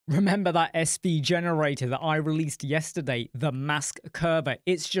Remember that SV generator that I released yesterday, the MaskCurver?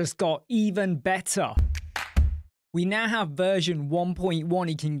 It's just got even better. We now have version 1.1.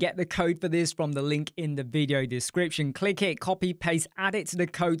 You can get the code for this from the link in the video description. Click it, copy, paste, add it to the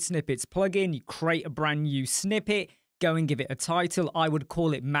code snippets plugin. You create a brand new snippet, go and give it a title. I would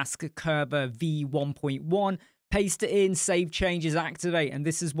call it MaskCurver V1.1. Paste it in, save changes, activate, and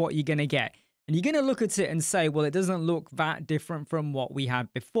this is what you're going to get. And you're going to look at it and say, well, it doesn't look that different from what we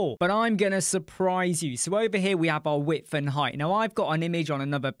had before. But I'm going to surprise you. So over here, we have our width and height. Now, I've got an image on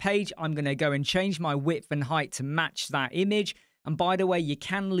another page. I'm going to go and change my width and height to match that image. And by the way, you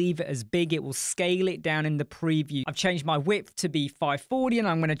can leave it as big. It will scale it down in the preview. I've changed my width to be 540 and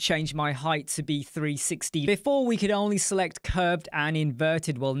I'm going to change my height to be 360. Before, we could only select curved and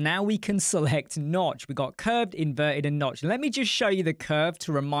inverted. Well, now we can select notch. We got curved, inverted, and notch. Let me just show you the curve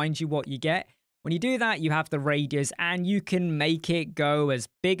to remind you what you get. When you do that, you have the radius and you can make it go as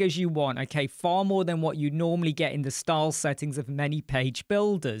big as you want, okay? Far more than what you normally get in the style settings of many page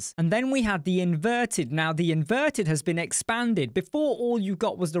builders. And then we have the inverted. Now, the inverted has been expanded. Before, all you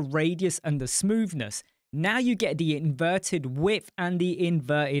got was the radius and the smoothness. Now you get the inverted width and the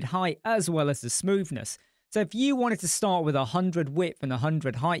inverted height as well as the smoothness. So if you wanted to start with 100 width and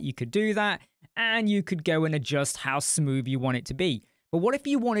 100 height, you could do that. And you could go and adjust how smooth you want it to be. But what if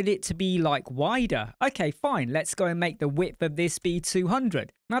you wanted it to be like wider? Okay, fine. Let's go and make the width of this be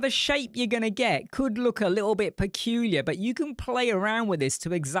 200. Now the shape you're going to get could look a little bit peculiar, but you can play around with this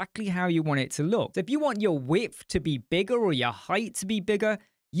to exactly how you want it to look. So if you want your width to be bigger or your height to be bigger,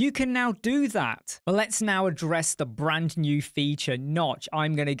 you can now do that. But let's now address the brand new feature, notch.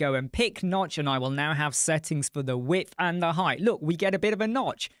 I'm going to go and pick notch and I will now have settings for the width and the height. Look, we get a bit of a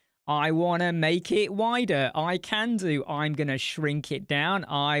notch. I want to make it wider. I can do. I'm going to shrink it down.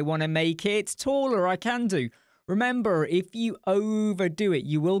 I want to make it taller. I can do. Remember, if you overdo it,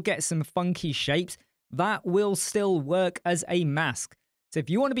 you will get some funky shapes. That will still work as a mask. So if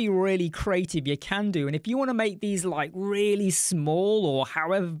you want to be really creative, you can do. And if you want to make these like really small or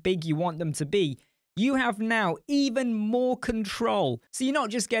however big you want them to be, you have now even more control. So you're not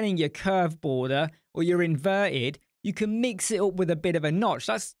just getting your curved border or your inverted. You can mix it up with a bit of a notch.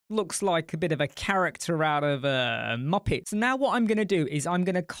 That looks like a bit of a character out of a Muppet. So now what I'm going to do is I'm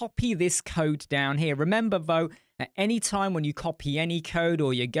going to copy this code down here. Remember though, at any time when you copy any code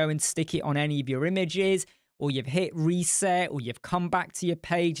or you go and stick it on any of your images or you've hit reset or you've come back to your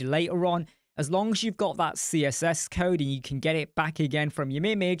page later on, as long as you've got that CSS code and you can get it back again from your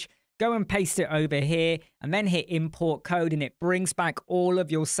image, go and paste it over here and then hit import code and it brings back all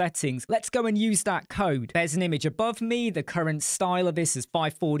of your settings. Let's go and use that code. There's an image above me. The current style of this is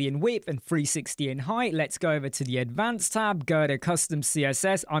 540 in width and 360 in height. Let's go over to the advanced tab, go to custom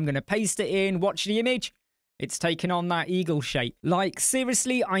CSS. I'm going to paste it in, watch the image. It's taken on that eagle shape. Like,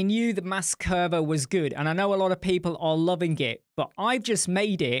 seriously, I knew the MaskCurver was good, and I know a lot of people are loving it, but I've just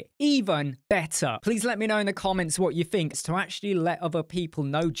made it even better. Please let me know in the comments what you think, to actually let other people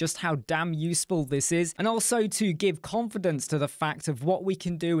know just how damn useful this is, and also to give confidence to the fact of what we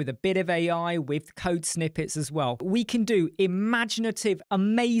can do with a bit of AI, with code snippets as well. We can do imaginative,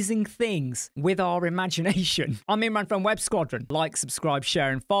 amazing things with our imagination. I'm Imran from Squadron. Like, subscribe,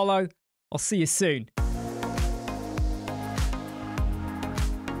 share, and follow. I'll see you soon.